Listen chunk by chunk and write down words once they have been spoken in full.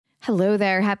Hello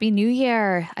there. Happy New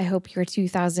Year. I hope your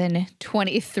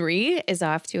 2023 is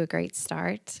off to a great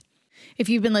start. If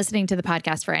you've been listening to the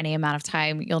podcast for any amount of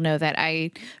time, you'll know that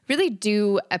I really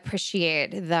do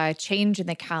appreciate the change in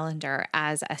the calendar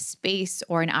as a space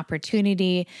or an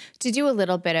opportunity to do a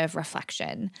little bit of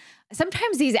reflection.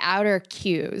 Sometimes these outer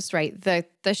cues, right?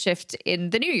 The shift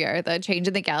in the new year, the change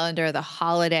in the calendar, the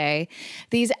holiday,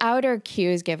 these outer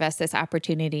cues give us this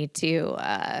opportunity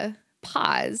to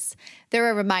pause. They're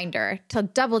a reminder to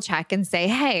double check and say,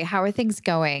 hey, how are things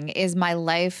going? Is my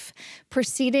life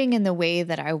proceeding in the way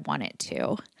that I want it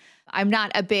to? I'm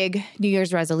not a big New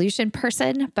Year's resolution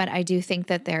person, but I do think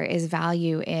that there is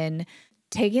value in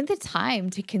taking the time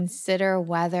to consider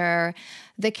whether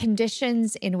the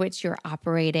conditions in which you're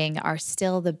operating are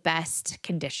still the best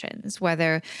conditions,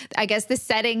 whether, I guess, the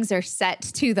settings are set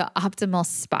to the optimal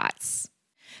spots.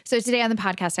 So today on the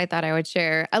podcast, I thought I would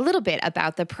share a little bit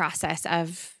about the process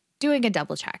of doing a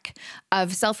double check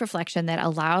of self-reflection that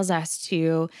allows us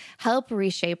to help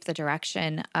reshape the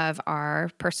direction of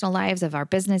our personal lives, of our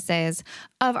businesses,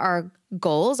 of our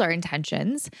goals, our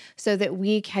intentions, so that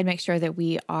we can make sure that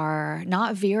we are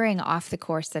not veering off the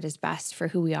course that is best for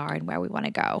who we are and where we want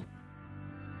to go.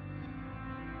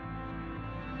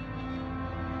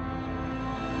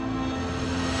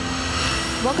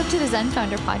 Welcome to the Zen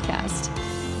Founder Podcast.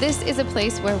 This is a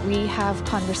place where we have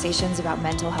conversations about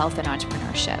mental health and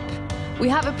entrepreneurship. We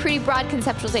have a pretty broad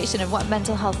conceptualization of what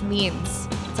mental health means.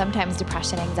 Sometimes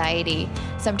depression, anxiety,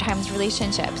 sometimes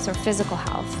relationships or physical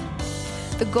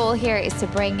health. The goal here is to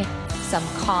bring some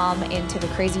calm into the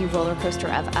crazy roller coaster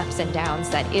of ups and downs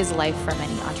that is life for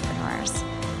many entrepreneurs.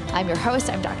 I'm your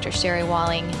host. I'm Dr. Sherry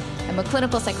Walling. I'm a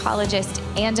clinical psychologist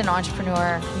and an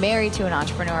entrepreneur, married to an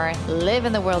entrepreneur, live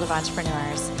in the world of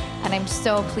entrepreneurs. And I'm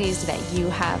so pleased that you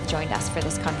have joined us for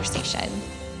this conversation.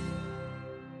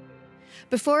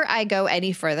 Before I go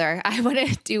any further, I want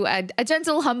to do a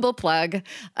gentle, humble plug.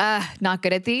 Not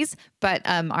good at these, but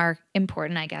are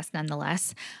important, I guess,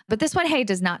 nonetheless. But this one, hey,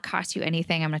 does not cost you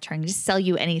anything. I'm not trying to sell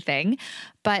you anything.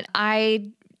 But I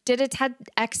did a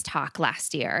TEDx talk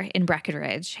last year in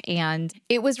Breckenridge, and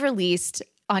it was released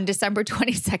on December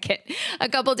 22nd, a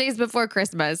couple days before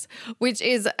Christmas, which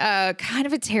is kind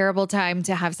of a terrible time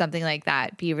to have something like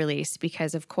that be released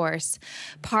because, of course,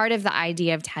 part of the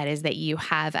idea of TED is that you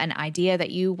have an idea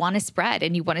that you want to spread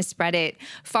and you want to spread it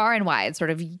far and wide, sort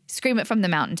of scream it from the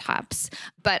mountaintops.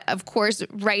 But of course,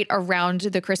 right around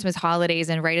the Christmas holidays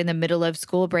and right in the middle of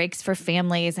school breaks for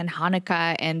families and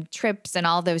Hanukkah and trips and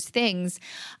all those things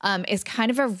is kind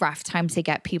of a rough time to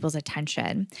get people's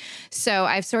attention. So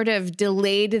I've sort of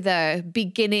delayed the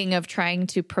beginning of trying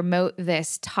to promote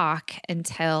this talk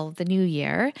until the new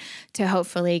year to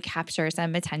hopefully capture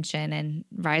some attention and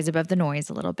rise above the noise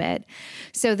a little bit.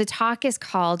 So the talk is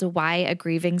called Why a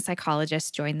Grieving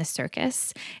Psychologist Joined the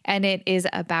Circus, and it is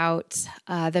about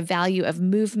the value of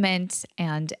movement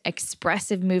and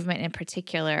expressive movement in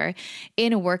particular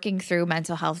in working through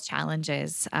mental health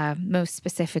challenges, most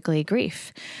specifically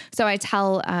grief. So I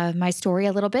tell my story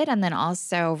a little bit and then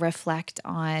also reflect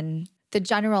on the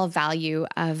general value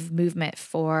of movement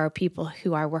for people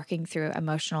who are working through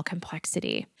emotional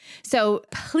complexity. So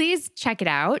please check it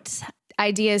out.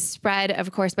 Ideas spread,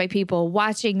 of course, by people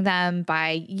watching them,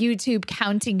 by YouTube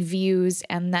counting views,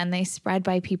 and then they spread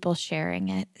by people sharing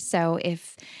it. So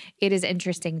if it is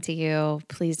interesting to you,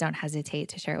 please don't hesitate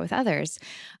to share it with others.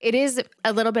 It is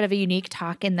a little bit of a unique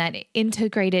talk in that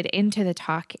integrated into the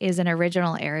talk is an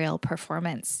original aerial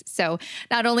performance. So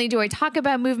not only do I talk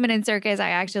about movement in circus, I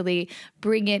actually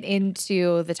bring it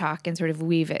into the talk and sort of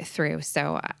weave it through.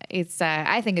 So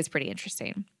I think it's pretty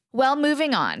interesting. Well,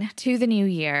 moving on to the new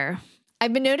year.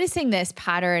 I've been noticing this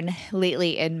pattern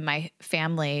lately in my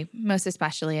family, most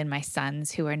especially in my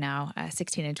sons who are now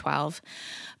 16 and 12.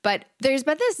 But there's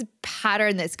been this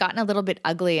pattern that's gotten a little bit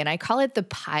ugly, and I call it the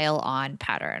pile on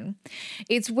pattern.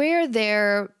 It's where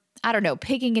they're,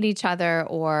 picking at each other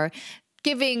or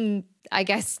giving, I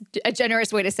guess, a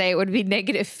generous way to say it would be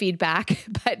negative feedback,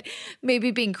 but maybe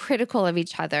being critical of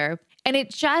each other. And it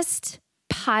just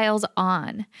piles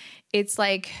on. It's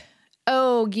like,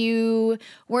 oh, you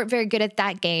weren't very good at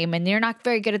that game and you're not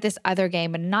very good at this other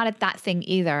game and not at that thing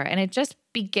either. And it just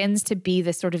begins to be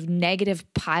this sort of negative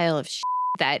pile of shit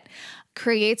that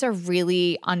creates a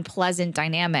really unpleasant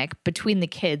dynamic between the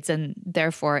kids and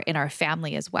therefore in our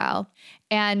family as well.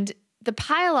 And the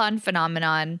pile-on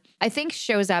phenomenon, I think,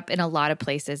 shows up in a lot of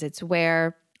places. It's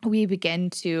where we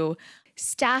begin to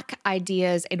stack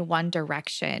ideas in one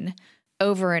direction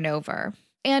over and over.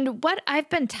 And what I've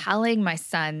been telling my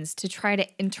sons to try to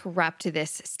interrupt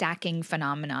this stacking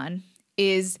phenomenon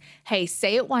is, hey,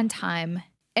 say it one time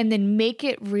and then make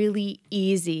it really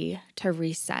easy to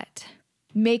reset.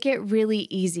 Make it really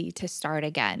easy to start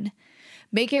again.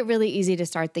 Make it really easy to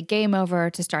start the game over,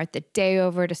 to start the day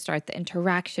over, to start the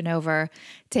interaction over,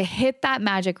 to hit that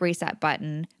magic reset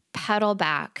button, pedal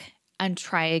back, and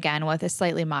try again with a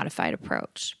slightly modified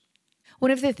approach.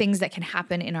 One of the things that can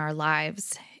happen in our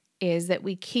lives is that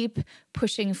we keep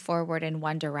pushing forward in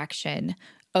one direction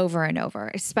over and over.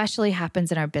 It especially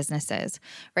happens in our businesses,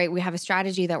 right? We have a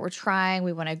strategy that we're trying.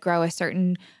 We want to grow a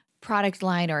certain product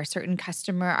line or a certain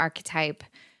customer archetype,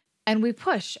 and we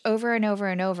push over and over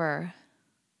and over.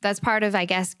 That's part of, I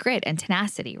guess, grit and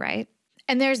tenacity, right?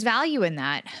 And there's value in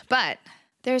that, but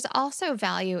there's also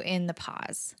value in the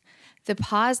pause. The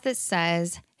pause that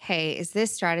says, hey, is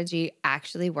this strategy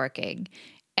actually working?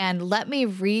 And let me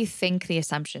rethink the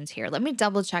assumptions here. Let me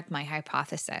double check my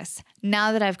hypothesis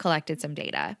now that I've collected some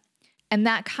data. And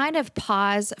that kind of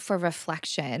pause for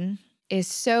reflection is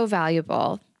so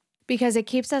valuable because it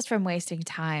keeps us from wasting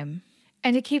time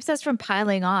and it keeps us from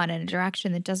piling on in a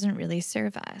direction that doesn't really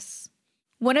serve us.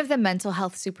 One of the mental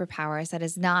health superpowers that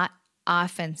is not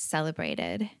often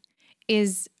celebrated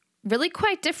is really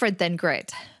quite different than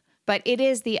grit, but it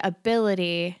is the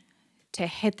ability to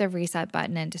hit the reset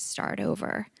button and to start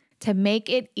over, to make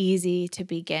it easy to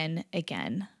begin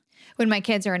again. When my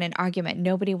kids are in an argument,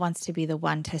 nobody wants to be the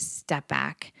one to step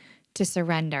back, to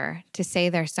surrender, to say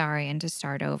they're sorry, and to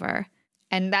start over.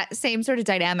 And that same sort of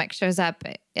dynamic shows up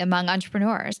among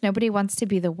entrepreneurs. Nobody wants to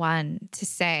be the one to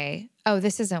say, oh,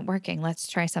 this isn't working. Let's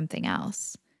try something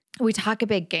else. We talk a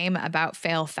big game about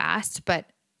fail fast, but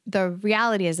the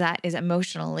reality is that is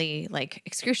emotionally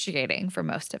excruciating for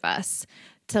most of us,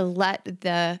 to let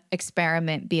the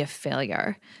experiment be a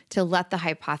failure, to let the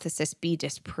hypothesis be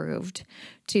disproved,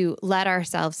 to let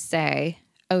ourselves say,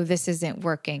 oh, this isn't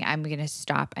working. I'm going to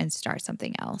stop and start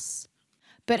something else.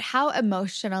 But how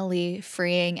emotionally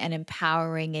freeing and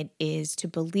empowering it is to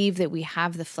believe that we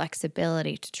have the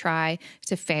flexibility to try,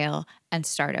 to fail, and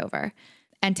start over,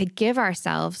 and to give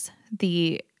ourselves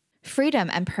the freedom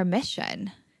and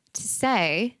permission to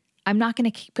say, I'm not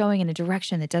going to keep going in a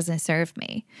direction that doesn't serve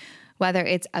me. Whether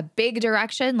it's a big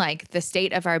direction, like the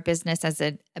state of our business as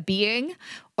a being,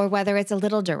 or whether it's a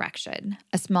little direction,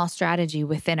 a small strategy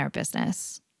within our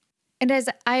business. And as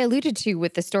I alluded to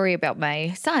with the story about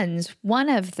my sons, one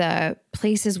of the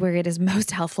places where it is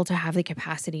most helpful to have the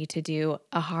capacity to do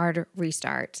a hard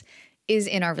restart is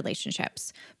in our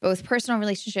relationships, both personal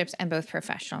relationships and both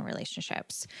professional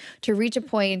relationships. To reach a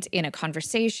point in a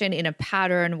conversation, in a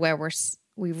pattern where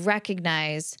we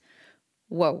recognize,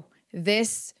 whoa,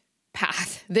 this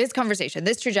path, this conversation,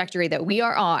 this trajectory that we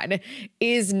are on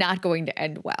is not going to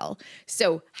end well.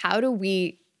 So how do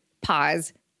we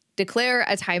pause, declare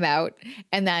a timeout,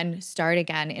 and then start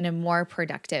again in a more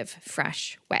productive,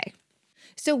 fresh way?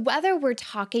 So whether we're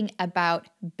talking about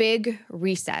big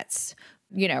resets,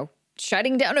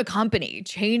 shutting down a company,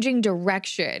 changing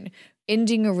direction,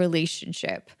 ending a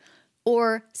relationship,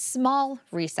 or small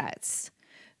resets,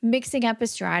 mixing up a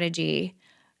strategy,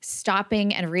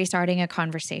 stopping and restarting a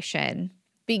conversation,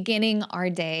 beginning our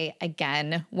day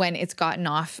again when it's gotten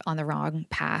off on the wrong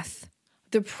path.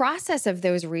 The process of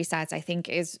those resets, I think,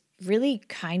 is really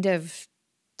kind of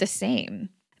the same.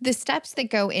 The steps that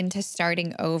go into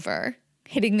starting over,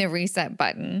 hitting the reset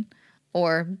button,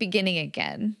 or beginning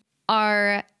again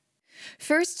are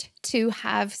first to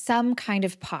have some kind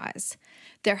of pause.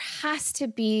 There has to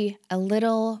be a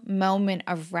little moment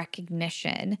of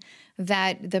recognition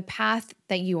that the path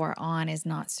that you are on is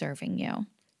not serving you.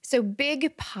 So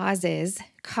big pauses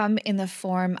come in the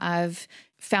form of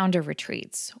founder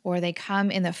retreats, or they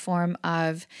come in the form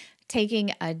of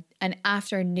taking an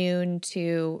afternoon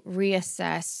to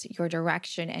reassess your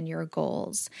direction and your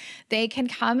goals. They can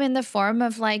come in the form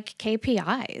of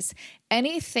KPIs,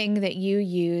 anything that you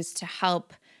use to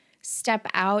help step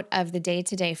out of the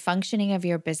day-to-day functioning of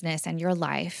your business and your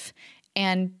life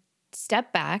and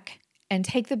step back and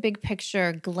take the big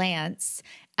picture glance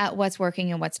at what's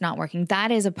working and what's not working.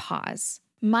 That is a pause.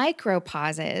 Micro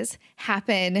pauses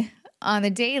happen on the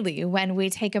daily when we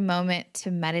take a moment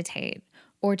to meditate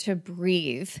or to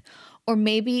breathe, or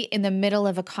maybe in the middle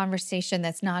of a conversation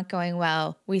that's not going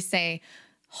well, we say,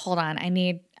 hold on, I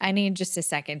need just a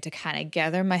second to kind of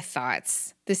gather my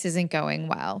thoughts. This isn't going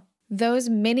well. Those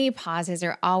mini pauses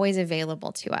are always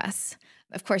available to us.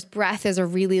 Of course, breath is a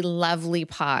really lovely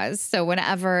pause. So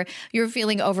whenever you're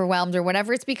feeling overwhelmed or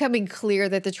whenever it's becoming clear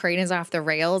that the train is off the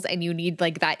rails and you need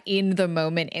that in the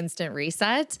moment instant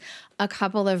reset, a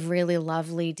couple of really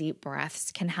lovely deep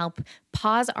breaths can help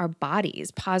pause our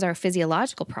bodies, pause our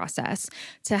physiological process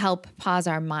to help pause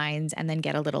our minds and then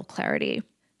get a little clarity.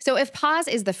 So if pause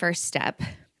is the first step,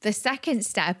 The second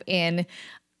step in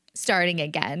starting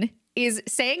again is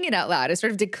saying it out loud, is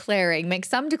sort of declaring, make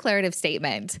some declarative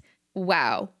statement.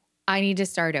 Wow, I need to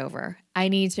start over. I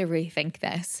need to rethink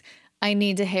this. I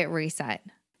need to hit reset.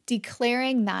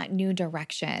 Declaring that new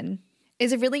direction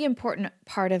is a really important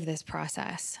part of this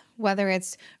process, whether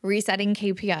it's resetting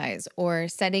KPIs or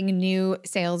setting new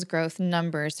sales growth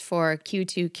numbers for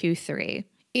Q2, Q3.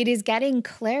 It is getting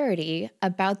clarity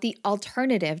about the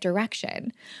alternative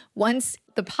direction. Once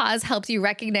the pause helps you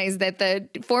recognize that the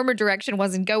former direction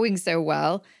wasn't going so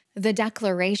well, the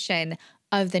declaration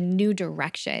of the new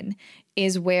direction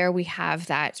is where we have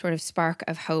that sort of spark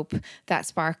of hope, that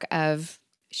spark of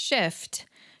shift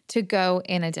to go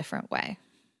in a different way.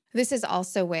 This is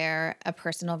also where a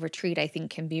personal retreat, I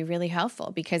think, can be really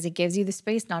helpful because it gives you the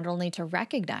space not only to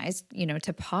recognize,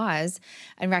 to pause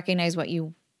and recognize what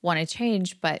you want to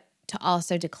change, but to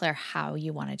also declare how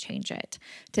you want to change it,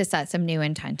 to set some new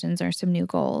intentions or some new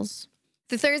goals.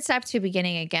 The third step to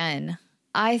beginning again,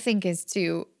 I think, is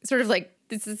to sort of like,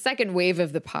 it's the second wave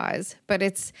of the pause, but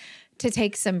it's to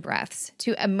take some breaths,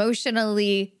 to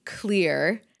emotionally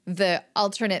clear the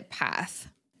alternate path,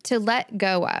 to let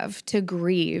go of, to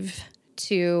grieve,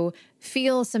 to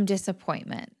feel some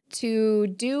disappointment, to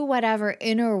do whatever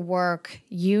inner work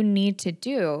you need to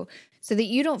do so that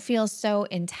you don't feel so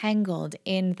entangled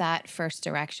in that first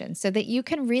direction, so that you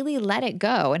can really let it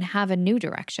go and have a new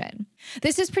direction.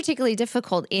 This is particularly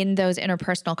difficult in those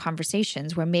interpersonal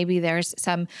conversations where maybe there's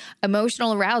some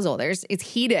emotional arousal, it's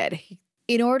heated.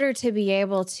 In order to be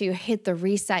able to hit the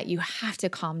reset, you have to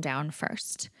calm down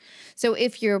first. So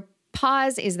if your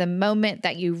pause is the moment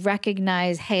that you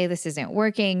recognize, hey, this isn't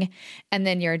working. And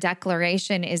then your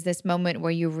declaration is this moment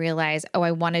where you realize, oh,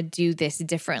 I want to do this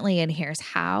differently, and here's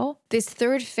how. This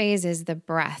third phase is the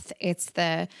breath. It's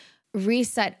the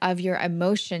reset of your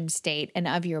emotion state and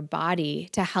of your body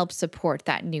to help support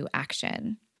that new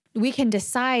action. We can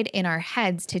decide in our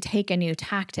heads to take a new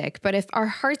tactic, but if our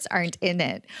hearts aren't in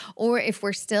it, or if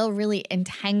we're still really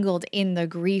entangled in the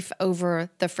grief over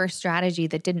the first strategy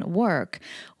that didn't work,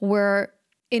 we're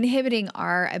inhibiting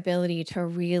our ability to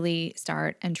really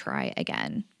start and try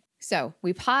again. So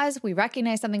we pause, we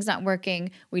recognize something's not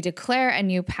working, we declare a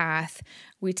new path,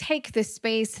 we take the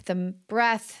space, the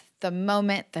breath, the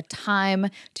moment, the time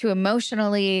to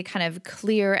emotionally kind of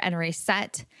clear and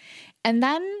reset. And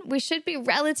then we should be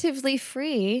relatively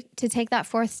free to take that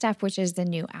fourth step, which is the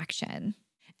new action.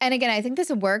 And again, I think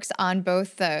this works on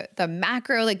both the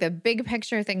macro, like the big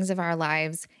picture things of our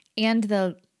lives, and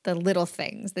the little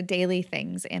things, the daily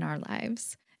things in our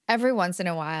lives. Every once in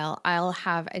a while, I'll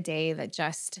have a day that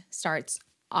just starts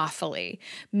awfully.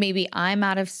 Maybe I'm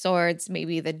out of sorts.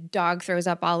 Maybe the dog throws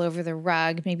up all over the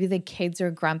rug. Maybe the kids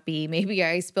are grumpy. Maybe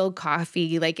I spilled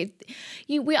coffee.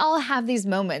 We all have these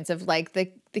moments of like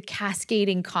the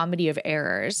cascading comedy of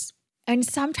errors. And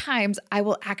sometimes I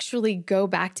will actually go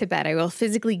back to bed. I will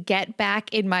physically get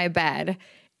back in my bed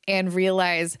and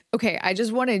realize, okay, I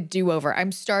just want to do over.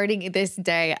 I'm starting this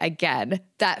day again.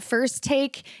 That first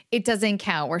take, it doesn't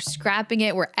count. We're scrapping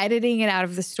it. We're editing it out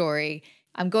of the story.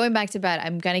 I'm going back to bed.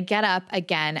 I'm going to get up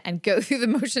again and go through the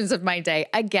motions of my day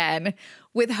again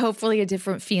with hopefully a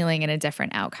different feeling and a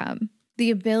different outcome.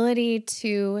 The ability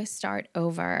to start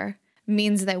over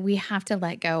means that we have to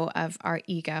let go of our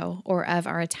ego or of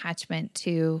our attachment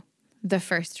to the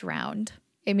first round.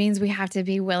 It means we have to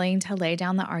be willing to lay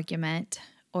down the argument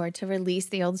or to release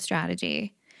the old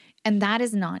strategy. And that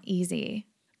is not easy.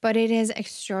 But it is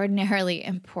extraordinarily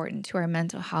important to our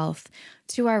mental health,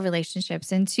 to our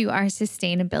relationships, and to our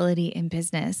sustainability in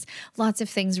business. Lots of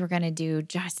things we're going to do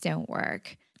just don't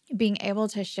work. Being able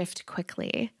to shift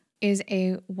quickly is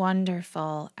a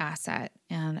wonderful asset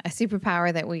and a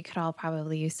superpower that we could all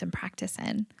probably use some practice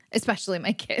in, especially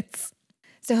my kids.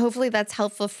 So hopefully that's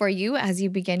helpful for you as you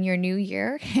begin your new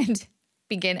year and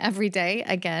begin every day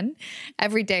again.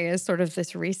 Every day is sort of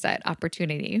this reset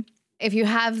opportunity. If you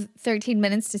have 13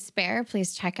 minutes to spare,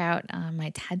 please check out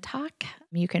my TED Talk.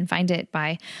 You can find it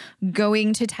by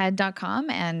going to TED.com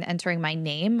and entering my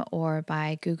name, or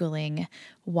by Googling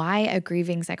 "Why a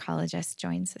Grieving Psychologist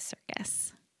Joins the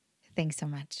Circus." Thanks so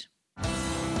much.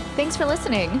 Thanks for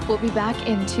listening. We'll be back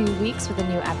in 2 weeks with a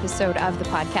new episode of the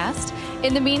podcast.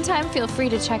 In the meantime, feel free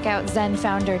to check out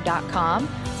zenfounder.com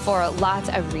for lots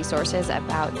of resources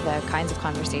about the kinds of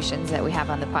conversations that we have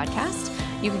on the podcast.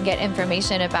 You can get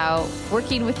information about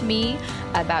working with me,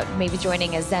 about maybe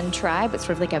joining a Zen tribe. It's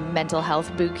sort of like a mental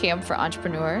health boot camp for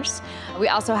entrepreneurs. We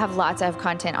also have lots of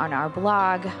content on our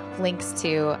blog, links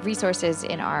to resources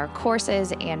in our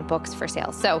courses and books for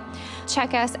sale. So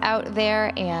check us out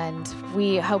there, and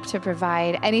we hope to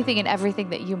provide anything and everything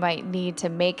that you might need to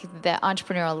make the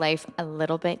entrepreneurial life a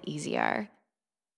little bit easier.